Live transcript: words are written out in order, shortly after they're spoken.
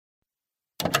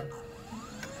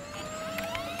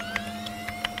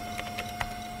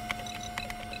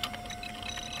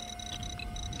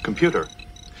computer.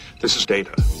 This is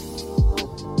data.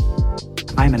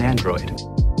 I'm an android.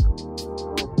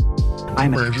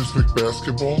 Rangers League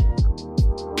basketball.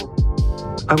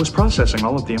 I was processing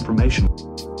all of the information.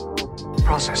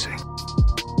 Processing.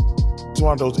 He's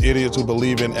one of those idiots who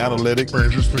believe in analytics.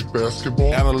 Rangers League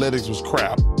basketball. Analytics was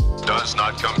crap. Does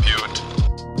not compute.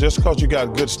 Just because you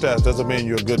got good stats doesn't mean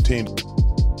you're a good team.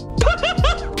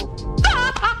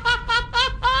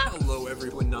 Hello,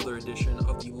 everyone. Another edition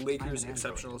of the Lakers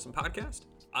Exceptionalism Podcast.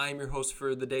 I'm your host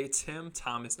for the day, Tim.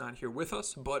 Tom is not here with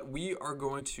us, but we are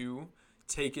going to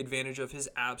take advantage of his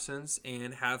absence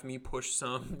and have me push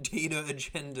some data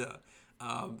agenda.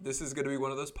 This is going to be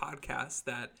one of those podcasts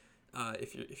that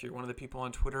if you're one of the people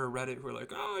on Twitter or Reddit who are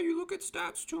like, oh, you look at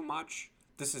stats too much,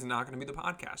 this is not going to be the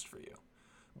podcast for you.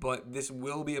 But this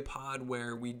will be a pod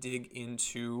where we dig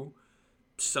into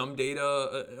some data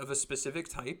of a specific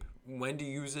type, when to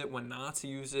use it, when not to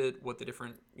use it, what the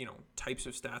different types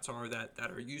of stats are that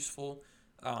are useful,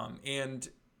 and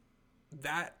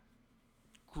that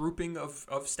grouping of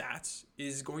stats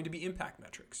is going to be impact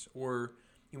metrics, or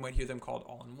you might hear them called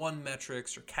all-in-one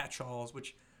metrics or catch-alls,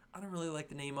 which I don't really like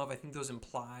the name of. I think those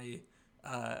imply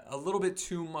a little bit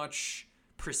too much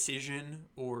precision,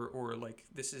 or like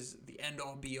this is the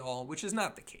end-all be-all, which is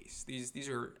not the case. These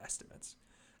are estimates.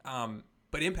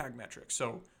 But impact metrics,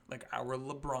 so like our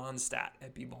LeBron stat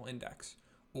at B-Ball Index,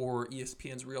 or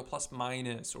ESPN's Real Plus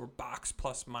Minus, or Box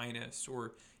Plus Minus,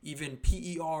 or even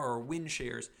PER or win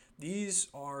shares. These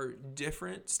are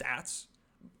different stats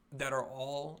that are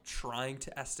all trying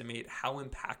to estimate how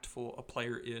impactful a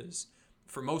player is,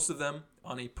 for most of them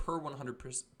on a per 100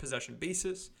 possession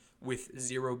basis, with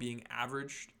 0 being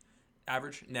average.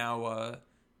 Now,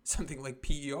 something like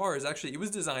PER is actually, it was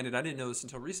designed, and I didn't know this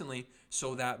until recently,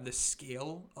 so that the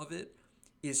scale of it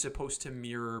is supposed to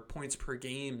mirror points per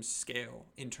game scale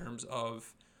in terms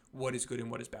of what is good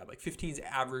and what is bad. Like 15 is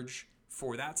average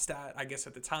for that stat. I guess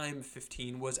at the time,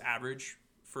 15 was average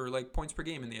for like points per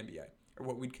game in the NBA, or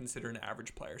what we'd consider an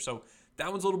average player. So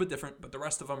that one's a little bit different, but the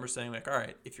rest of them are saying like, all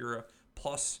right, if you're a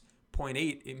plus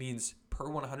 0.8, it means per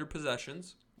 100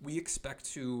 possessions, we expect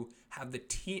to have the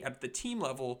team at the team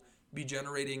level be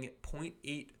generating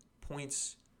 0.8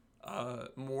 points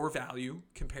more value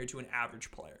compared to an average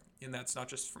player. And that's not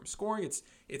just from scoring,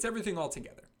 it's everything all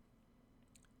together.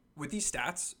 With these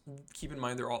stats, keep in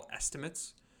mind they're all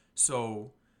estimates.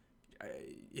 So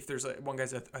if there's one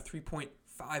guy's a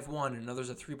 3.51 and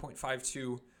another's a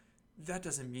 3.52, that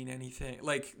doesn't mean anything.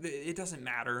 Like, it doesn't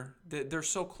matter. They're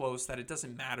so close that it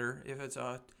doesn't matter if it's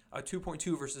a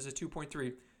 2.2 versus a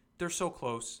 2.3. They're so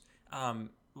close.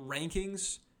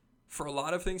 Rankings for a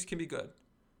lot of things can be good.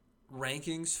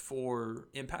 Rankings for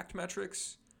impact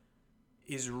metrics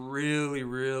is really,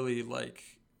 really like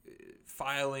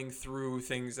filing through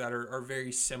things that are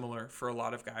very similar for a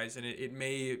lot of guys, and it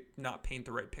may not paint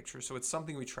the right picture. So it's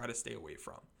something we try to stay away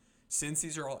from. Since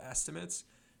these are all estimates,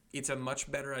 it's a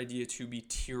much better idea to be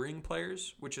tiering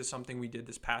players, which is something we did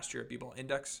this past year at B-Ball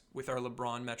Index with our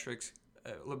LeBron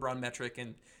metric,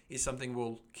 and is something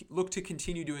we'll look to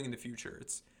continue doing in the future.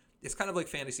 It's kind of like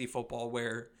fantasy football,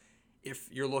 where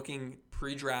if you're looking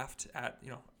pre-draft at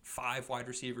 5 wide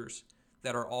receivers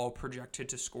that are all projected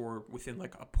to score within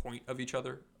like a point of each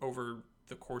other over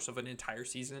the course of an entire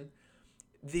season,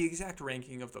 the exact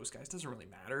ranking of those guys doesn't really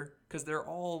matter because they're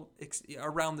all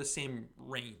around the same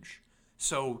range.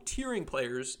 So tiering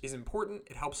players is important.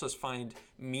 It helps us find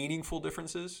meaningful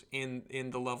differences in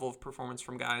the level of performance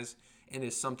from guys, and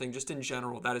is something just in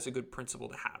general that is a good principle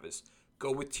to have, is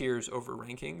go with tiers over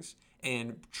rankings,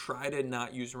 and try to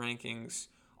not use rankings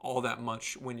all that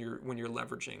much when you're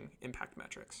leveraging impact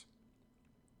metrics.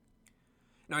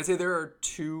 Now, I'd say there are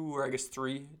 2 or I guess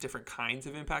 3 different kinds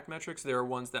of impact metrics. There are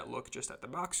ones that look just at the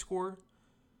box score.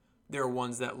 There are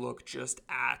ones that look just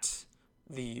at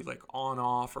the like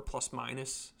on-off or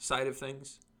plus-minus side of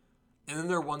things. And then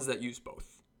there are ones that use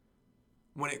both.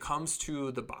 When it comes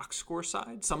to the box score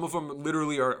side, some of them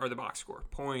literally are the box score.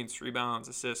 Points, rebounds,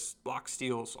 assists, blocks,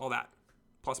 steals, all that.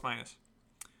 Plus-minus.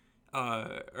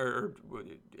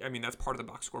 That's part of the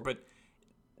box score. But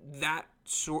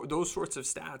those sorts of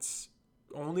stats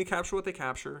only capture what they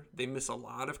capture. They miss a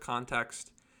lot of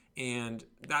context. And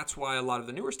that's why a lot of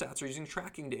the newer stats are using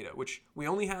tracking data, which we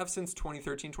only have since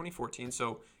 2013, 2014.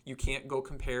 So you can't go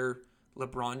compare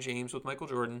LeBron James with Michael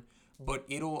Jordan, but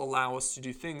it'll allow us to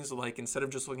do things like, instead of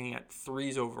just looking at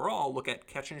threes overall, look at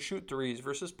catch and shoot threes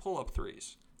versus pull-up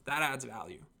threes. That adds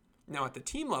value. Now at the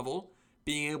team level,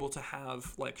 being able to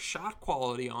have like shot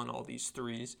quality on all these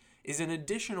threes is an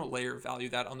additional layer of value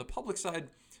that on the public side,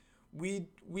 we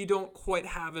don't quite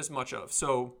have as much of.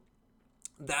 So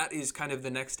that is kind of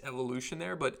the next evolution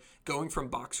there. But going from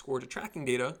box score to tracking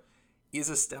data is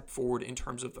a step forward in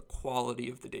terms of the quality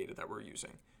of the data that we're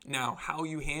using. Now, how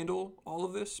you handle all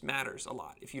of this matters a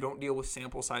lot. If you don't deal with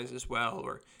sample size as well,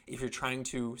 or if you're trying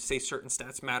to say certain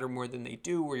stats matter more than they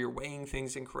do, or you're weighing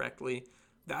things incorrectly,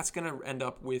 that's going to end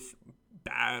up with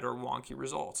bad or wonky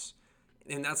results.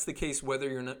 And that's the case whether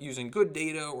you're not using good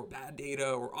data or bad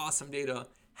data or awesome data.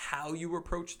 How you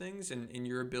approach things and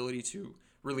your ability to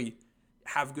really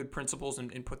have good principles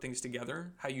and put things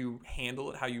together, how you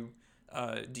handle it, how you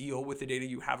deal with the data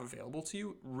you have available to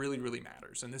you really, really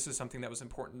matters. And this is something that was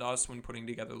important to us when putting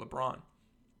together LeBron.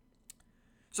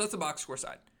 So that's the box score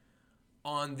side.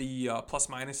 On the plus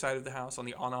minus side of the house, on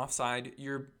the on-off side,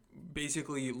 you're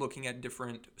basically looking at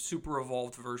different super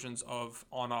evolved versions of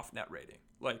on-off net rating.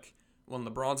 Like when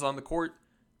LeBron's on the court,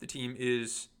 the team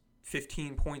is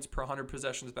 15 points per 100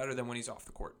 possessions better than when he's off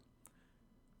the court.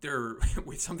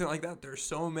 With something like that, there's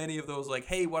so many of those like,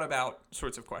 hey, what about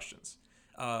sorts of questions.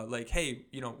 Like, hey,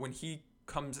 when he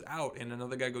comes out and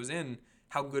another guy goes in,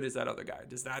 how good is that other guy?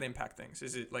 Does that impact things?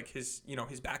 Is it like his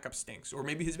backup stinks? Or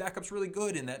maybe his backup's really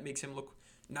good and that makes him look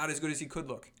not as good as he could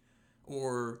look.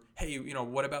 Or, hey,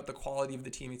 what about the quality of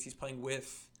the teammates he's playing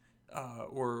with?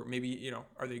 Or maybe,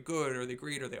 are they good? Are they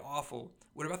great? Are they awful?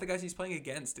 What about the guys he's playing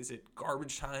against? Is it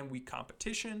garbage time, weak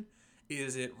competition?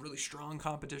 Is it really strong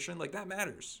competition? Like, that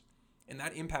matters. And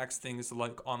that impacts things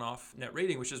like on-off net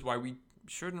rating, which is why we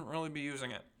shouldn't really be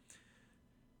using it.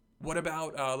 What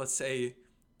about, let's say,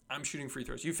 I'm shooting free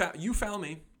throws. You foul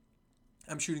me.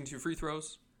 I'm shooting 2 free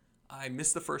throws. I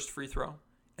miss the first free throw.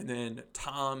 And then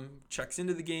Tom checks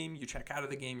into the game. You check out of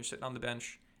the game. You're sitting on the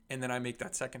bench. And then I make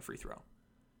that second free throw.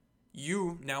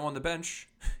 You, now on the bench,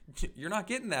 you're not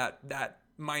getting that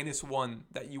 -1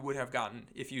 that you would have gotten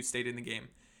if you stayed in the game.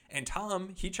 And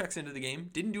Tom, he checks into the game,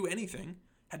 didn't do anything,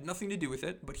 had nothing to do with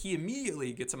it, but he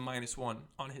immediately gets a -1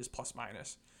 on his plus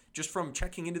minus just from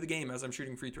checking into the game as I'm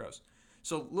shooting free throws.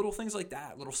 So little things like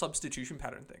that, little substitution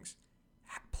pattern things,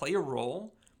 play a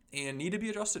role and need to be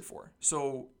adjusted for.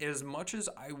 So as much as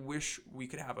I wish we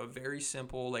could have a very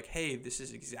simple, like, hey, this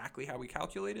is exactly how we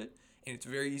calculate it, and it's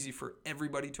very easy for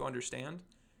everybody to understand,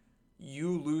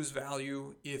 you lose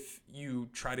value if you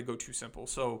try to go too simple.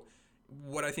 So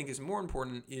what I think is more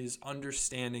important is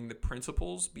understanding the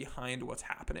principles behind what's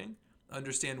happening,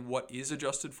 understand what is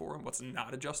adjusted for and what's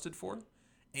not adjusted for,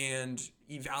 and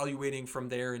evaluating from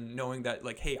there and knowing that,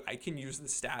 like, hey, I can use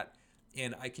this stat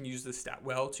and I can use this stat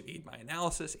well to aid my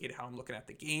analysis, aid how I'm looking at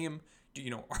the game,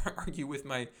 argue with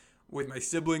my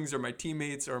siblings or my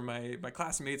teammates or my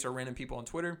classmates or random people on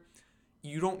Twitter.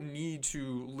 You don't need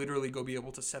to literally go be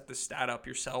able to set the stat up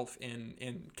yourself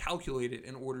and calculate it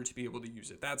in order to be able to use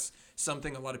it. That's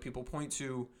something a lot of people point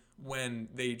to when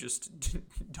they just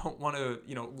don't want to,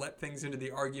 let things into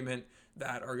the argument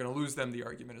that are going to lose them the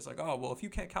argument. It's like, oh, well, if you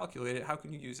can't calculate it, how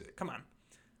can you use it? Come on.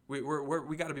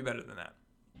 We got to be better than that.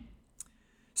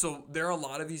 So there are a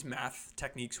lot of these math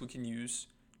techniques we can use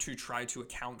to try to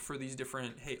account for these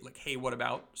different, hey, what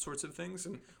about sorts of things?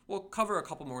 And we'll cover a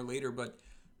couple more later, but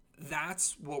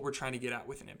that's what we're trying to get at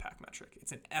with an impact metric.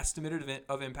 It's an estimate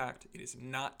of impact. It is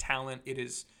not talent. It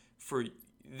is for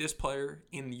this player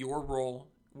in your role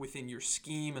within your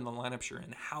scheme and the lineups you're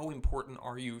in. How important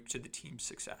are you to the team's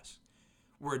success?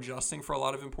 We're adjusting for a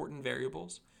lot of important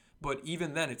variables, but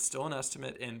even then, it's still an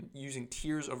estimate, and using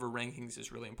tiers over rankings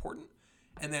is really important.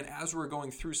 And then as we're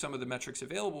going through some of the metrics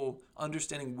available,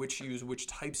 understanding which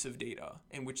types of data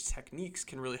and which techniques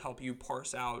can really help you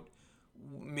parse out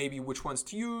maybe which ones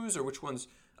to use or which ones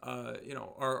are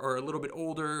a little bit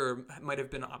older or might have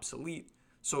been obsolete.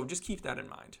 So just keep that in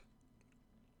mind.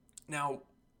 Now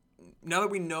that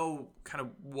we know kind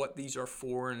of what these are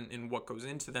for and what goes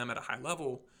into them at a high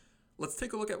level, let's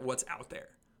take a look at what's out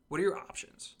there. What are your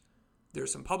options?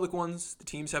 There's some public ones. The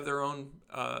teams have their own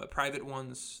private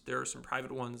ones. There are some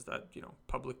private ones that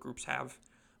public groups have.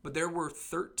 But there were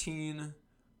 13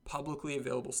 publicly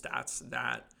available stats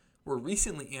that were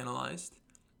recently analyzed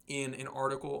in an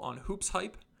article on Hoops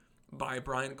Hype by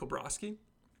Brian Kobrowski.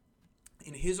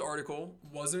 In his article,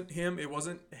 it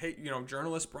wasn't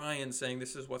journalist Brian saying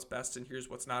this is what's best and here's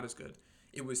what's not as good.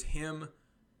 It was him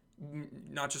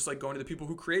not just like going to the people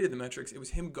who created the metrics. It was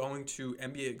him going to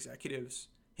NBA executives,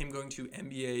 him going to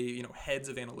NBA, heads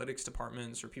of analytics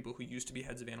departments or people who used to be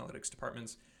heads of analytics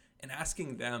departments and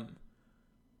asking them,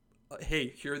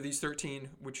 hey, here are these 13.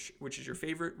 Which is your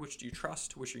favorite? Which do you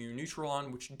trust? Which are you neutral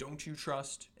on? Which don't you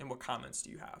trust? And what comments do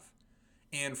you have?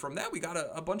 And from that, we got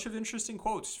a bunch of interesting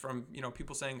quotes from,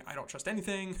 people saying, I don't trust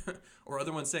anything, or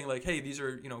other ones saying like, hey, these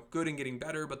are, good and getting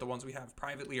better, but the ones we have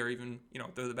privately are even,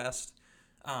 they're the best.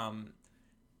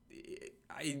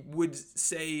 I would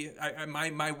say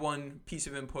my one piece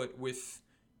of input with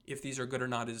if these are good or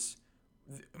not is,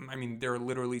 I mean, there are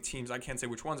literally teams, I can't say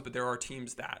which ones, but there are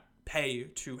teams that pay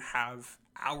to have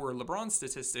our LeBron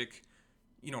statistic,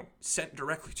 sent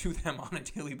directly to them on a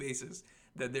daily basis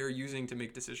that they're using to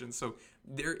make decisions. So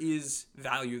there is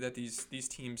value that these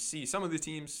teams see. Some of the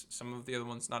teams, some of the other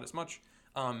ones not as much,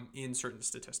 in certain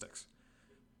statistics.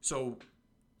 So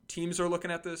teams are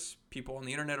looking at this. People on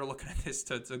the internet are looking at this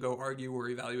to go argue or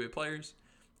evaluate players.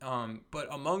 But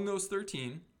among those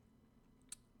 13,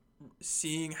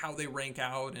 seeing how they rank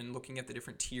out and looking at the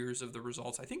different tiers of the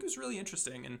results, I think it was really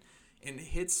interesting and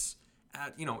hits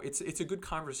at, it's a good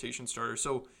conversation starter.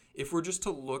 So if we're just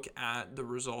to look at the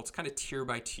results kind of tier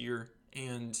by tier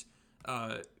and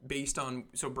based on,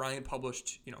 so Brian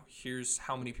published, here's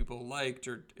how many people liked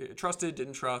or trusted,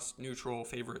 didn't trust, neutral,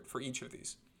 favorite for each of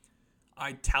these.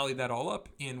 I tallied that all up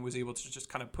and was able to just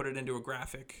kind of put it into a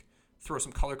graphic, throw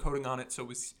some color coding on it so it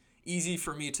was easy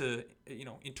for me to,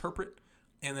 interpret.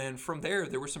 And then from there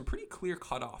were some pretty clear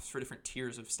cutoffs for different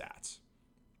tiers of stats.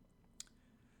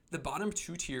 The bottom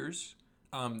two tiers,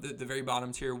 the very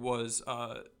bottom tier was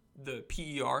the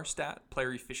PER stat,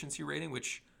 player efficiency rating,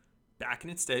 which back in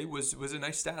its day was a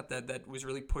nice stat that was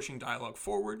really pushing dialogue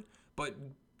forward. But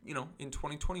in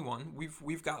 2021,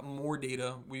 we've got more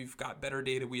data, we've got better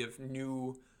data, we have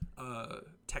new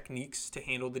techniques to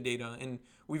handle the data, and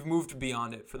we've moved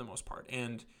beyond it for the most part.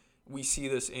 And we see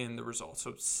this in the results.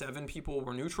 So 7 people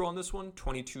were neutral on this one,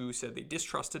 22 said they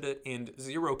distrusted it, and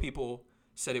 0 people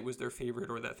said it was their favorite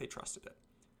or that they trusted it.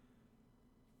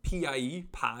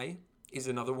 PIE is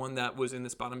another one that was in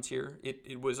this bottom tier.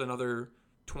 It was another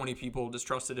 20 people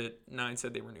distrusted it, 9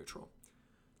 said they were neutral.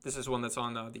 This is one that's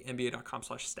on the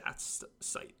NBA.com/stats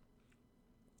site.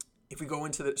 If we go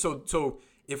into so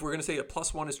if we're going to say a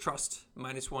 +1 is trust,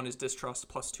 -1 is distrust,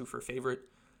 +2 for favorite,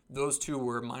 those two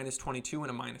were -22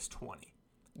 and a -20.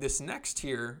 This next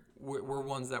tier were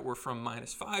ones that were from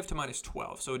 -5 to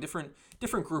 -12. So a different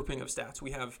grouping of stats.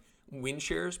 We have win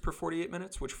shares per 48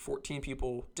 minutes, which 14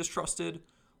 people distrusted.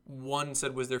 1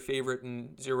 said was their favorite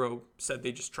and 0 said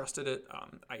they just trusted it.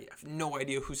 I have no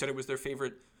idea who said it was their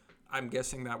favorite. I'm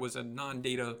guessing that was a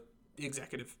non-data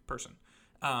executive person.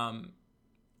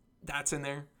 That's in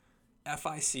there.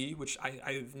 FIC, which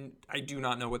I do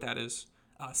not know what that is.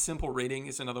 Simple rating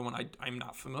is another one I'm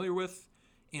not familiar with.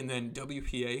 And then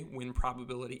WPA, win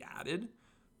probability added.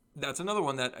 That's another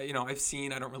one that, I've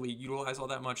seen. I don't really utilize all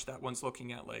that much. That one's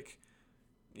looking at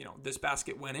this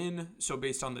basket went in. So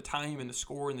based on the time and the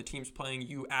score and the teams playing,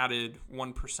 you added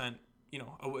 1%,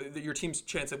 your team's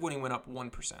chance of winning went up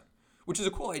 1%, which is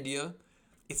a cool idea.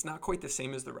 It's not quite the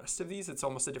same as the rest of these. It's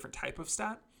almost a different type of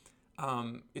stat.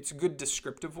 It's a good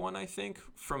descriptive one, I think.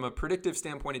 From a predictive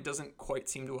standpoint, it doesn't quite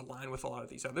seem to align with a lot of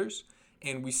these others.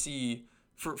 And we see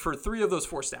for 3 of those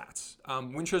 4 stats,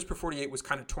 win shares per 48 was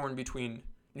kind of torn between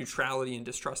neutrality and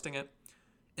distrusting it.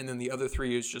 And then the other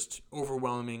 3 is just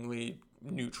overwhelmingly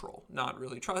neutral. Not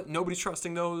really nobody's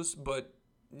trusting those, but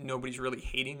nobody's really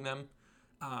hating them.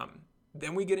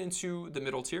 Then we get into the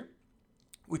middle tier,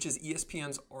 which is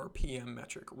ESPN's RPM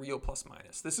metric, real plus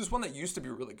minus. This is one that used to be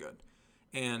really good.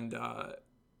 And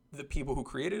the people who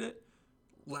created it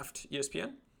left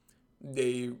ESPN.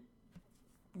 They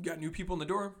got new people in the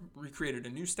door, recreated a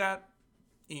new stat,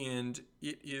 and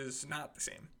it is not the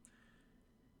same.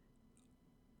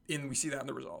 And we see that in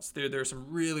the results. There are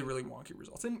some really, really wonky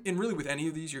results. And really with any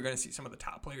of these, you're going to see some of the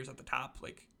top players at the top.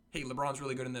 Like, hey, LeBron's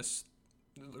really good in this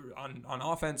on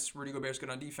offense. Rudy Gobert's good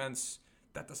on defense.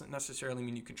 That doesn't necessarily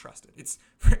mean you can trust it. It's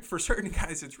for certain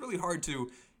guys, it's really hard to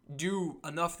do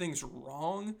enough things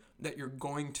wrong that you're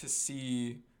going to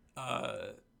see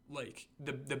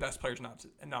the best players not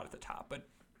at the top. But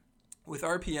with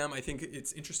RPM, I think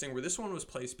it's interesting where this one was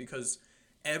placed because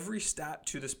every stat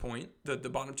to this point, the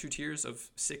bottom 2 tiers of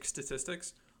 6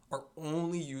 statistics, are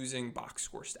only using box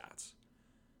score stats.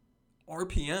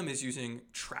 RPM is using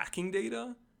tracking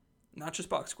data, not just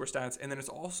box score stats, and then it's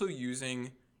also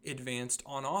using advanced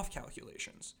on-off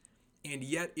calculations. And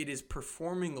yet it is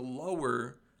performing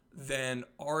lower than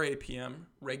RAPM,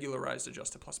 regularized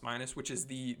adjusted plus minus, which is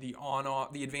the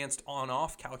advanced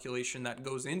on-off calculation that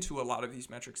goes into a lot of these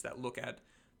metrics that look at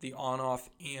the on-off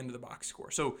and the box score.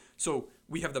 So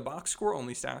we have the box score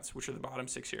only stats, which are the bottom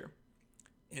 6 here,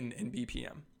 in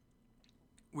BPM,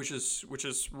 which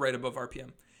is right above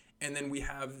RPM, and then we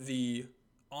have the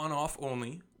on-off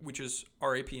only, which is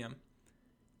RAPM,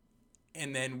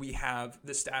 and then we have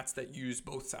the stats that use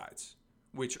both sides,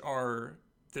 which are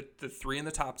the 3 in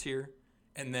the top tier,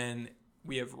 and then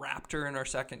we have Raptor in our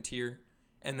second tier,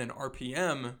 and then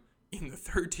RPM in the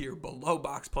third tier below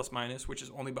box plus minus, which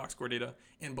is only box score data,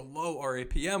 and below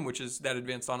RAPM, which is that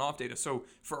advanced on-off data. So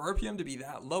for RPM to be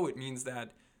that low, it means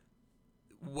that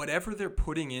whatever they're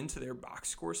putting into their box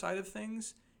score side of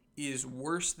things is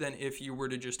worse than if you were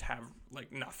to just have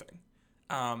like nothing,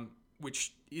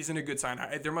 which isn't a good sign.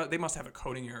 They must have a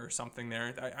coding error or something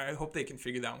there. I hope they can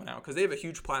figure that one out, because they have a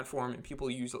huge platform and people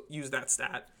use that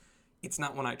stat. It's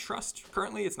not one I trust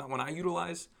currently. It's not one I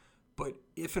utilize. But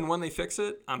if and when they fix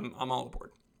it, I'm all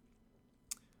aboard.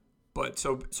 But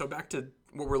so back to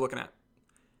what we're looking at.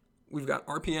 We've got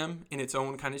RPM in its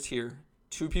own kind of tier.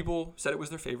 2 people said it was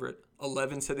their favorite.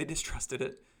 11 said they distrusted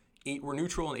it. 8 were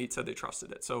neutral, and 8 said they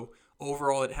trusted it. So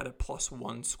overall, it had a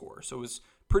 +1 score. So it was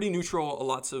pretty neutral.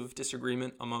 Lots of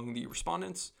disagreement among the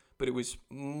respondents, but it was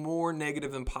more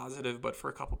negative than positive. But for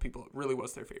a couple people, it really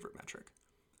was their favorite metric.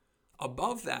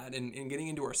 Above that, and getting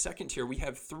into our second tier, we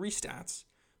have 3 stats,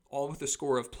 all with a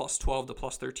score of +12 to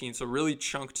 +13, so really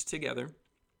chunked together.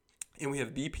 And we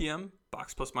have BPM,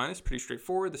 box plus minus, pretty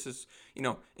straightforward. This is, an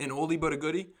oldie but a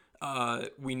goodie.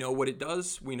 We know what it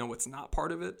does. We know what's not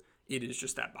part of it. It is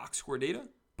just that box score data,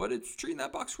 but it's treating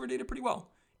that box score data pretty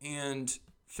well. And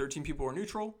 13 people were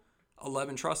neutral,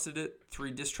 11 trusted it,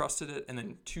 3 distrusted it, and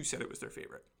then 2 said it was their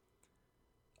favorite.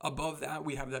 Above that,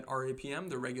 we have that RAPM,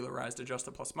 the regularized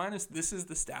adjusted plus minus. This is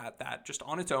the stat that just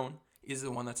on its own is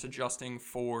the one that's adjusting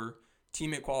for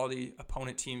teammate quality,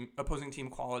 opposing team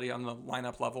quality on the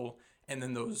lineup level, and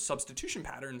then those substitution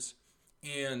patterns,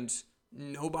 and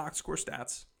no box score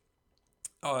stats.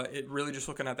 It really just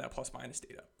looking at that plus minus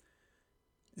data.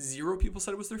 0 people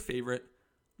said it was their favorite,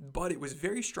 but it was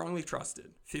very strongly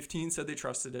trusted. 15 said they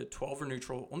trusted it, 12 were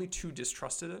neutral, only 2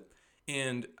 distrusted it.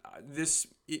 And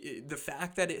the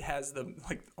fact that it has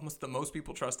almost the most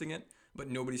people trusting it, but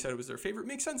nobody said it was their favorite,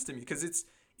 makes sense to me, because it's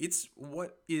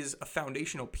what is a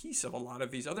foundational piece of a lot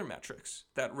of these other metrics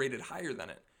that rated higher than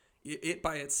it. It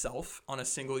by itself on a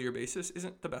single year basis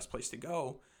isn't the best place to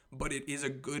go, but it is a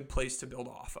good place to build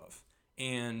off of.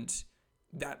 And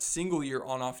that single year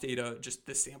on-off data, just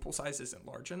the sample size isn't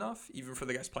large enough, even for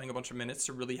the guys playing a bunch of minutes,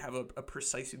 to really have a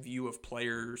precise view of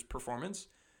players' performance.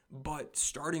 But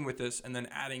starting with this and then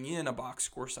adding in a box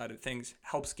score side of things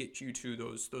helps get you to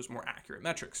those more accurate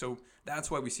metrics. So that's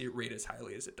why we see it rate as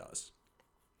highly as it does.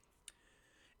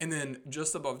 And then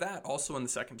just above that, also in the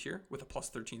second tier with a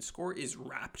 +13 score, is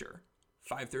Raptor.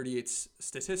 538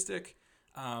 statistic.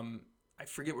 I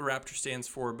forget what Raptor stands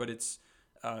for, but it's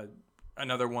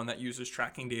another one that uses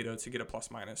tracking data to get a plus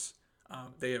minus.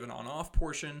 They have an on-off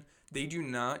portion. They do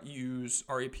not use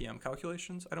RAPM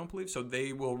calculations, I don't believe. So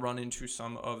they will run into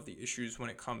some of the issues when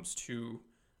it comes to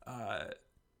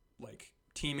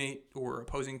teammate or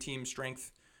opposing team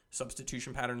strength,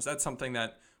 substitution patterns. That's something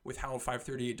that with how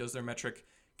 538 does their metric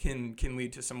can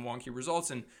lead to some wonky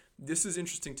results. And this is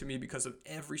interesting to me because of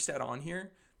every stat on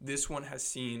here. This one has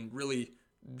seen really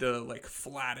the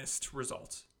flattest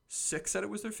results. 6 said it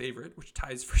was their favorite, which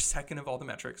ties for second of all the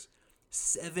metrics.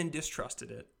 7 distrusted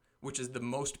it, which is the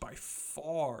most by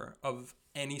far of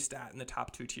any stat in the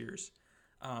top 2 tiers.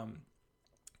 And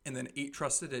then 8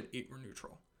 trusted it, 8 were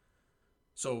neutral.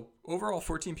 So overall,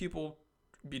 14 people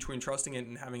between trusting it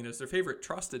and having it as their favorite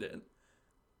trusted it,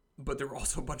 but there were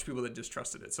also a bunch of people that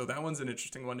distrusted it. So that one's an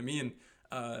interesting one to me.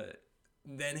 And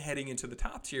then heading into the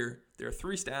top tier, there are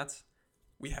 3 stats.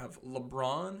 We have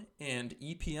LeBron and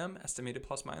EPM, estimated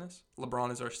plus minus.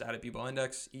 LeBron is our stat at B-Ball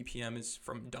Index. EPM is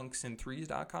from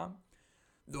dunksandthrees.com.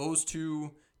 Those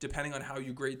 2, depending on how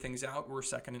you grade things out, were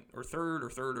second or third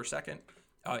or second.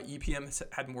 EPM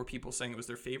had more people saying it was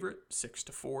their favorite, 6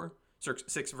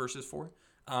 versus 4.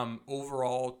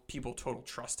 Overall, people total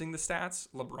trusting the stats,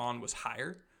 LeBron was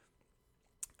higher.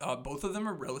 Both of them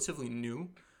are relatively new.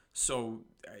 So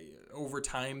over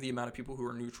time, the amount of people who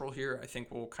are neutral here, I think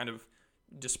will kind of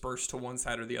disperse to one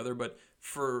side or the other. But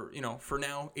for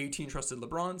now, 18 trusted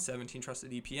LeBron, 17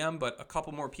 trusted EPM, but a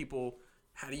couple more people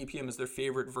had EPM as their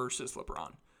favorite versus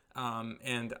LeBron.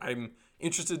 And I'm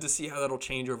interested to see how that'll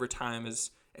change over time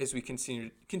as we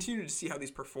continue to see how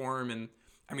these perform. And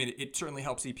I mean, it certainly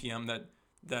helps EPM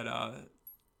that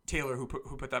Taylor, who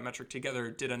put that metric together,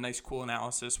 did a nice, cool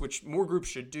analysis, which more groups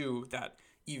should do, that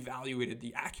evaluated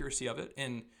the accuracy of it.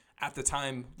 And at the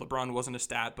time, LeBron wasn't a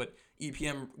stat, but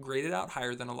EPM graded out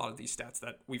higher than a lot of these stats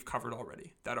that we've covered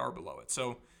already that are below it.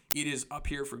 So it is up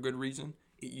here for good reason.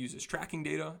 It uses tracking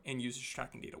data and uses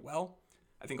tracking data well.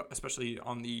 I think especially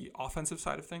on the offensive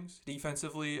side of things.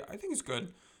 Defensively, I think it's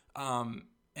good. And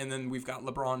then we've got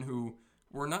LeBron, who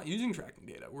we're not using tracking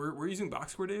data. We're using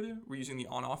box score data. We're using the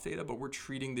on-off data, but we're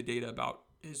treating the data about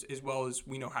as well as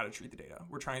we know how to treat the data.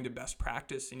 We're trying to best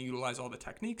practice and utilize all the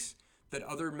techniques that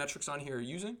other metrics on here are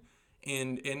using.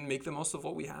 and make the most of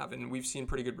what we have. And we've seen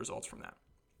pretty good results from that.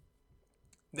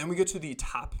 Then we go to the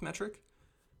top metric,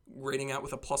 rating out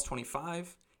with a plus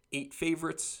 25, 8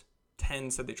 favorites,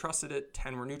 10 said they trusted it,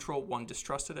 10 were neutral, 1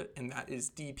 distrusted it, and that is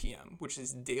DPM, which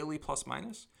is daily plus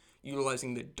minus,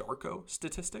 utilizing the Darko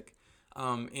statistic.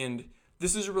 And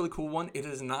this is a really cool one. It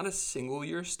is not a single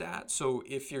year stat, so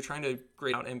if you're trying to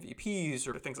grade out MVPs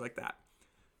or things like that,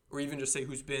 or even just say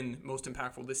who's been most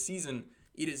impactful this season,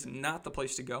 it is not the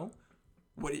place to go.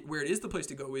 Where it is the place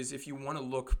to go is if you want to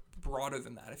look broader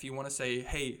than that. If you want to say,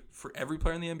 hey, for every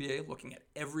player in the NBA, looking at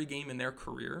every game in their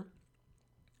career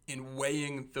and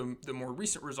weighing the more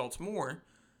recent results more,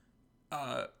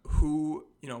 who,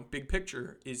 big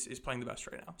picture is playing the best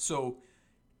right now. So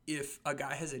if a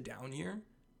guy has a down year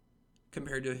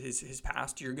compared to his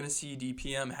past, you're going to see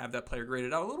DPM have that player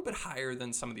graded out a little bit higher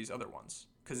than some of these other ones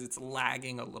because it's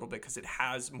lagging a little bit because it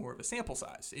has more of a sample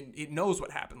size. It knows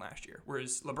what happened last year,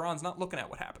 whereas LeBron's not looking at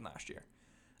what happened last year.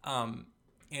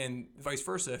 And vice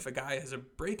versa. If a guy has a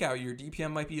breakout year,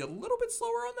 DPM might be a little bit slower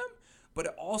on them, but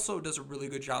it also does a really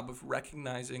good job of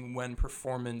recognizing when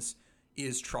performance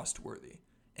is trustworthy.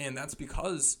 And that's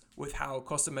because with how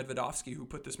Kosta Medvedovsky, who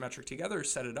put this metric together,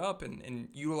 set it up and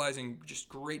utilizing just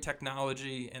great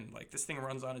technology and like this thing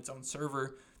runs on its own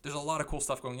server. There's a lot of cool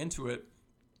stuff going into it.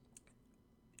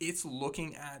 It's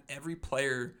looking at every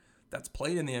player that's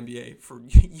played in the NBA for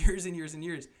years and years and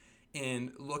years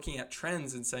and looking at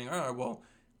trends and saying, all right, well,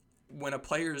 when a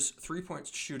player's 3-point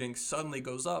shooting suddenly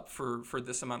goes up for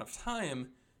this amount of time,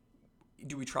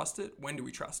 do we trust it? When do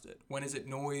we trust it? When is it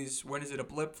noise? When is it a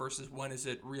blip versus when is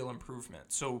it real improvement?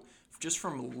 So just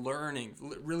from learning,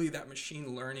 really that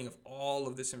machine learning of all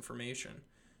of this information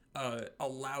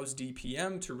allows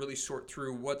DPM to really sort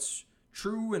through what's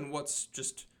true and what's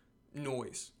just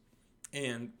noise.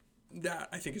 And that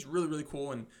I think is really, really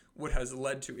cool and what has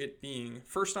led to it being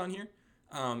first on here.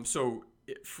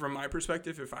 From my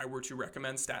perspective, if I were to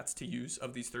recommend stats to use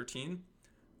of these 13,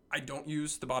 I don't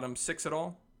use the bottom 6 at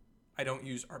all. I don't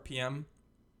use RPM.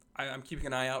 I'm keeping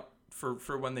an eye out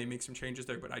for when they make some changes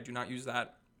there, but I do not use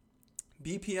that.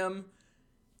 BPM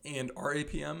and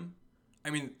RAPM, I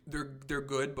mean, they're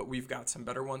good, but we've got some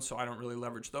better ones, so I don't really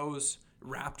leverage those.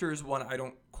 Raptor is one I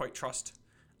don't quite trust.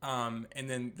 And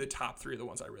then the top 3 are the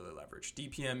ones I really leverage.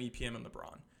 DPM, EPM, and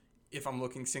LeBron. If I'm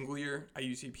looking single year, I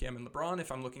use EPM and LeBron.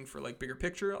 If I'm looking for like bigger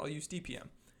picture, I'll use DPM.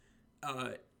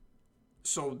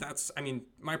 So that's,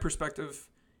 my perspective,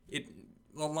 it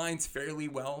aligns fairly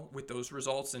well with those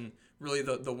results. And really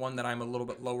the one that I'm a little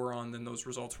bit lower on than those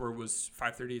results was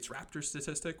 538's Raptor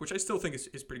statistic, which I still think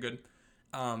is pretty good.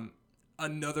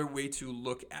 Another way to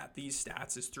look at these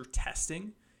stats is through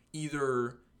testing,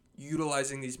 either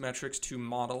utilizing these metrics to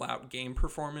model out game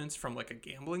performance from like a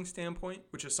gambling standpoint,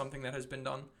 which is something that has been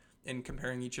done, and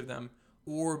comparing each of them,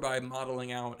 or by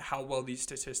modeling out how well these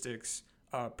statistics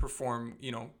perform,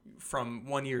 from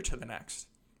one year to the next.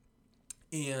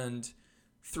 And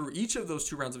through each of those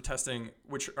 2 rounds of testing,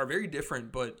 which are very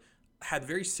different but had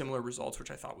very similar results, which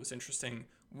I thought was interesting,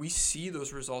 we see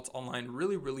those results align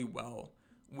really, really well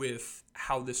with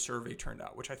how this survey turned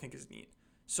out, which I think is neat.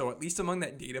 So at least among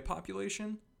that data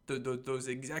population, those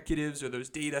executives or those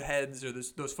data heads or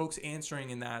those folks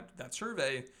answering in that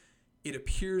survey, it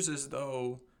appears as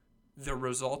though the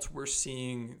results we're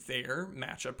seeing there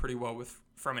match up pretty well with,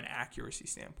 from an accuracy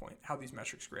standpoint, how these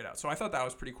metrics grade out. So I thought that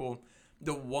was pretty cool.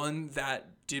 The one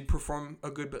that did perform a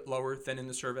good bit lower than in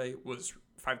the survey was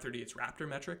 538's Raptor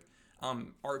metric.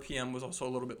 RPM was also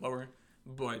a little bit lower,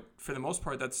 but for the most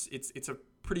part, it's a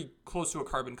pretty close to a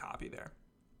carbon copy there.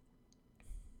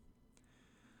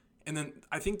 And then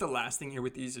I think the last thing here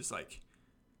with these is like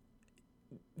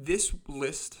this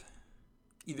list,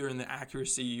 either in the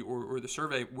accuracy or the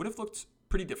survey, would have looked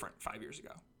pretty different 5 years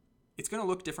ago. It's going to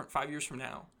look different 5 years from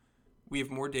now. We have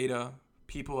more data.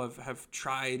 People have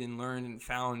tried and learned and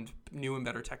found new and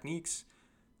better techniques.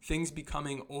 Things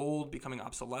becoming old, becoming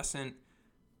obsolescent,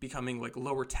 becoming like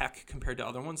lower tech compared to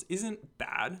other ones isn't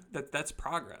bad. That's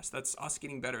progress. That's us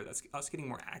getting better. That's us getting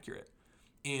more accurate.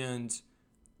 And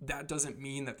that doesn't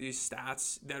mean that these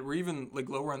stats that were even like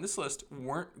lower on this list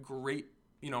weren't great,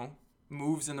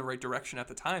 moves in the right direction at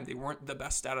the time. They weren't the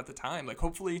best stat at the time. Like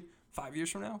hopefully 5 years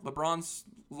from now, LeBron's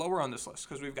lower on this list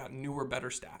because we've got newer, better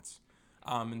stats.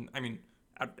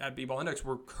 At B-Ball Index,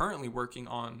 we're currently working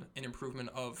on an improvement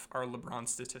of our LeBron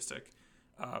statistic,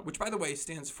 which, by the way,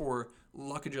 stands for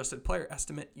luck-adjusted player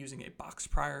estimate using a box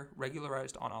prior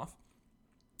regularized on-off.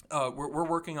 We're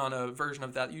working on a version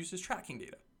of that that uses tracking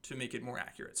data to make it more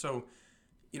accurate. So,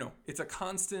 it's a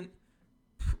constant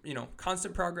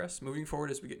progress moving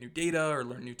forward as we get new data or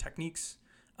learn new techniques.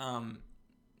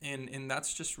 And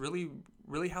that's just really,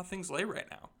 really how things lay right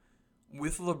now.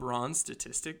 With LeBron's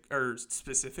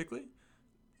specifically,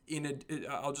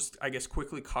 I'll just, I guess,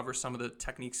 quickly cover some of the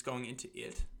techniques going into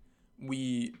it.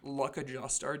 We luck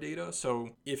adjust our data.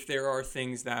 So if there are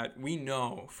things that we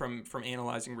know from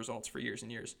analyzing results for years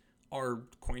and years are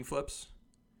coin flips,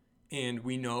 and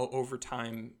we know over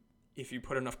time, if you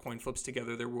put enough coin flips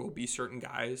together, there will be certain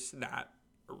guys that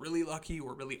are really lucky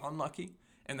or really unlucky,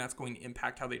 and that's going to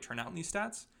impact how they turn out in these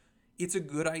stats. It's a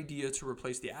good idea to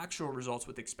replace the actual results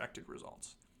with expected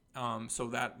results. So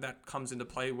that comes into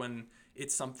play when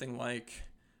it's something like,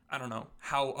 I don't know,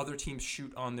 how other teams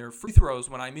shoot on their free throws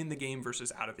when I'm in the game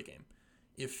versus out of the game.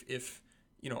 If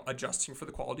adjusting for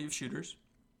the quality of shooters,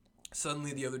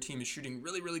 suddenly the other team is shooting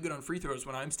really, really good on free throws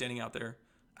when I'm standing out there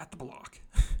at the block,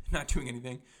 not doing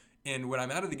anything. And when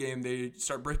I'm out of the game, they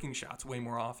start breaking shots way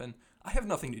more often. I have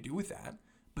nothing to do with that,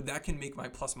 but that can make my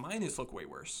plus minus look way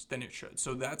worse than it should.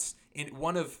 So that's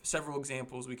one of several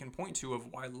examples we can point to of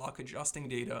why luck adjusting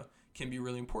data can be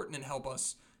really important and help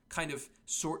us kind of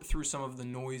sort through some of the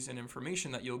noise and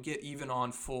information that you'll get even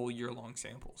on full year-long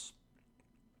samples.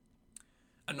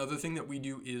 Another thing that we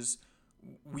do is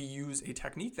we use a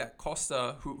technique that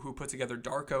Costa, who put together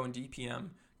Darko and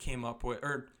DPM, came up with,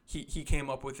 or he came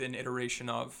up with an iteration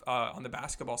of on the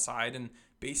basketball side, and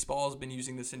baseball has been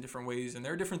using this in different ways, and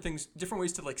there are different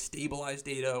ways to like stabilize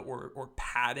data or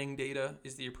padding data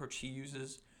is the approach he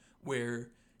uses,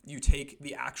 where you take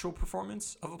the actual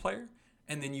performance of a player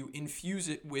and then you infuse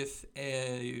it with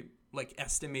a like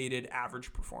estimated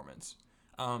average performance.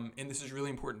 And this is really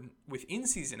important with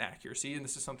in-season accuracy, and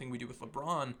this is something we do with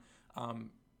LeBron,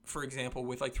 for example,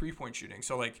 with like three-point shooting.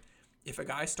 So like if a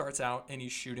guy starts out and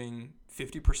he's shooting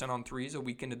 50% on threes a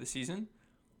week into the season,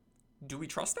 do we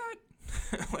trust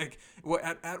that? Like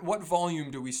at what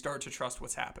volume do we start to trust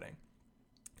what's happening?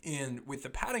 And with the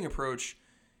padding approach,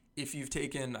 if you've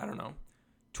taken,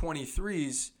 20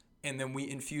 threes, and then we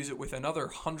infuse it with another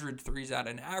 100 threes at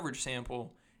an average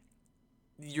sample,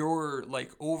 your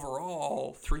like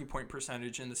overall 3-point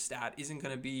percentage in the stat isn't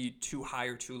going to be too high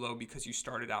or too low because you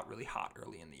started out really hot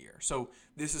early in the year. So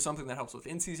this is something that helps with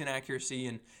in-season accuracy,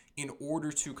 and in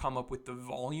order to come up with the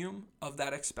volume of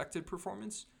that expected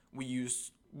performance, we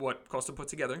use what Costa put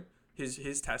together,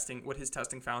 his testing, what his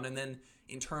testing found, and then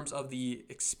in terms of the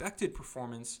expected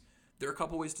performance, there are a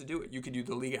couple ways to do it. You could do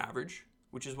the league average,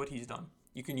 which is what he's done.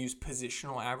 You can use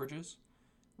positional averages,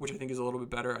 which I think is a little bit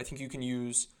better. I think you can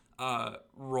use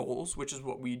roles, which is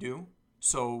what we do.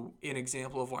 So an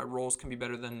example of why roles can be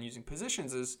better than using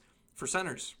positions is for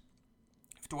centers.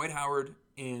 If Dwight Howard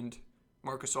and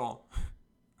Marc Gasol,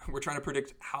 we're trying to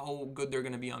predict how good they're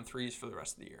going to be on threes for the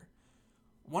rest of the year.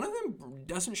 One of them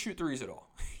doesn't shoot threes at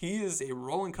all. He is a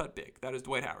roll and cut big. That is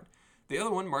Dwight Howard. The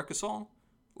other one, Marc Gasol,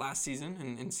 last season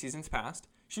and in seasons past,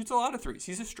 shoots a lot of threes.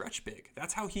 He's a stretch big.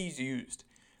 That's how he's used.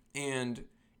 And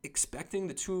expecting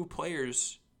the two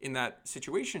players in that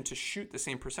situation to shoot the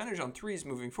same percentage on threes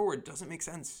moving forward doesn't make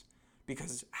sense,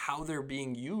 because how they're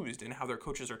being used and how their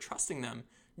coaches are trusting them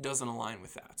doesn't align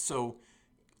with that. So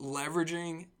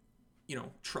leveraging,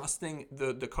 trusting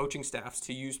the coaching staffs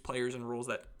to use players and roles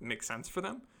that make sense for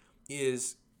them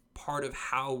is part of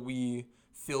how we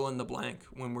fill in the blank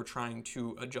when we're trying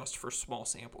to adjust for small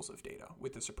samples of data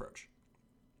with this approach.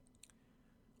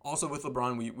 Also with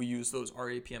LeBron, we use those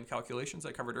RAPM calculations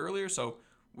I covered earlier. So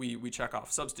we check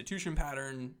off substitution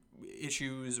pattern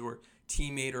issues or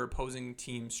teammate or opposing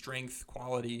team strength,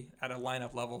 quality at a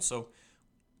lineup level. So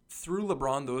through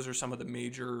LeBron, those are some of the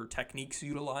major techniques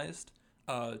utilized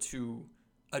to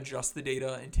adjust the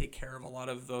data and take care of a lot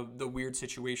of the weird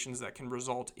situations that can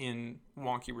result in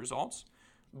wonky results.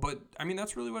 But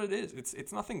that's really what it is.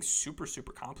 It's nothing super,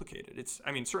 super complicated. It's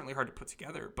certainly hard to put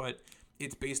together, but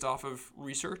it's based off of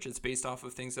research. It's based off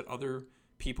of things that other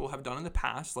people have done in the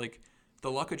past. Like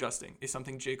the luck adjusting is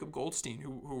something Jacob Goldstein,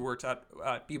 who worked at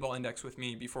B-Ball Index with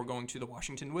me before going to the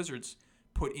Washington Wizards,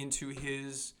 put into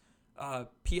his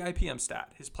PIPM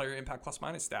stat, his player impact plus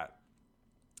minus stat.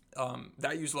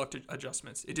 That used luck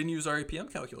adjustments. It didn't use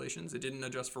RAPM calculations. It didn't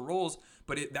adjust for roles,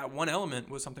 but that one element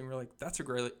was something we're like, that's a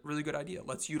really good idea.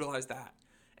 Let's utilize that.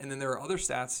 And then there are other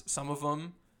stats. Some of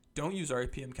them don't use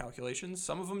RAPM calculations.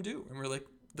 Some of them do. And we're like,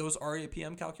 those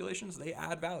RAPM calculations, they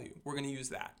add value. We're going to use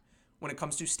that. When it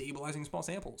comes to stabilizing small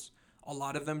samples, a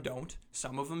lot of them don't.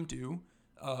 Some of them do.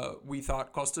 We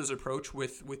thought Costa's approach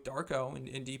with Darko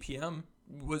and DPM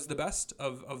was the best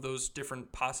of those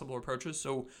different possible approaches.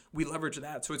 So we leverage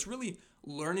that. So it's really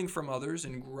learning from others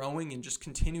and growing and just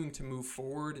continuing to move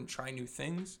forward and try new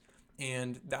things.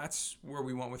 And that's where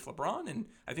we went with LeBron. And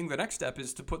I think the next step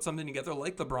is to put something together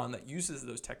like LeBron that uses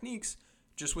those techniques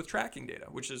just with tracking data,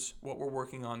 which is what we're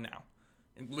working on now,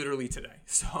 and literally today.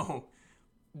 So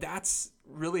that's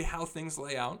really how things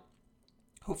lay out.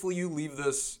 Hopefully you leave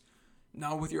this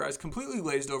not with your eyes completely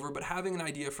glazed over, but having an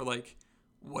idea for like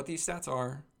what these stats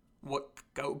are, what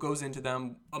goes into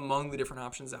them among the different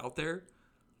options out there.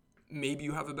 Maybe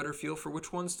you have a better feel for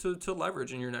which ones to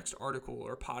leverage in your next article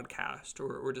or podcast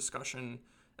or discussion,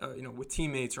 with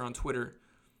teammates or on Twitter.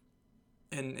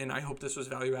 And I hope this was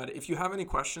value added. If you have any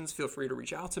questions, feel free to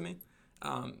reach out to me.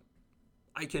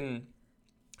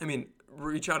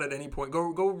 Reach out at any point.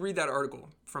 Go read that article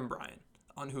from Brian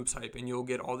on Hoops Hype, and you'll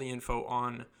get all the info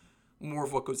on more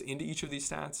of what goes into each of these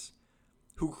stats,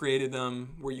 who created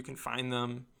them, where you can find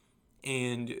them,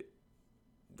 and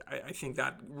I think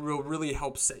that really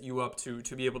helps set you up to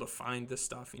be able to find this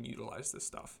stuff and utilize this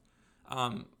stuff.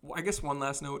 I guess one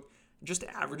last note, just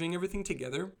averaging everything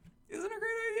together isn't a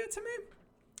great idea to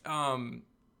me.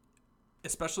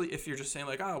 Especially if you're just saying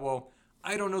like,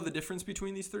 I don't know the difference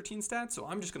between these 13 stats, so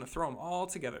I'm just going to throw them all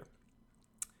together.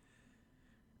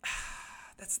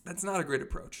 That's not a great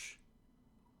approach.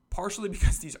 Partially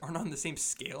because these aren't on the same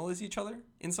scale as each other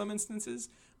in some instances,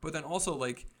 but then also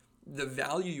like the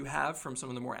value you have from some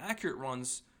of the more accurate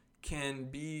ones can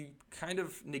be kind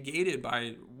of negated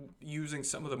by using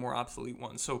some of the more obsolete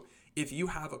ones. So if you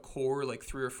have a core like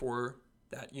 3 or 4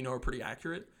 that are pretty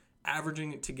accurate,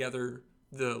 averaging it together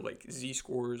the like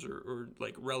z-scores or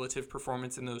like relative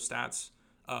performance in those stats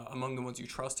among the ones you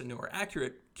trust and know are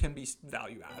accurate can be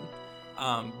value add.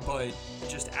 But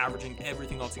just averaging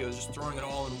everything all together, just throwing it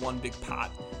all in one big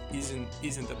pot isn't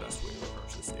the best way to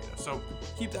approach this data. So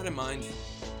keep that in mind.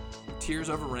 Tiers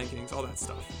over rankings, all that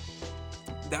stuff.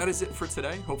 That is it for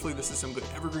today. Hopefully this is some good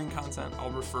evergreen content I'll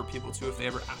refer people to if they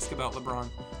ever ask about LeBron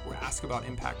or ask about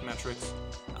impact metrics.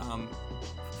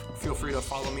 Feel free to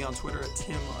follow me on Twitter at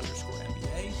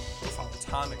Tim_NBA. Or follow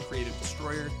Tom at Creative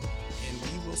Destroyer. And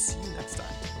we will see you next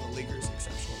time on the Lakers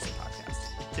Exceptionalism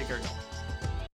Podcast. Take care, y'all.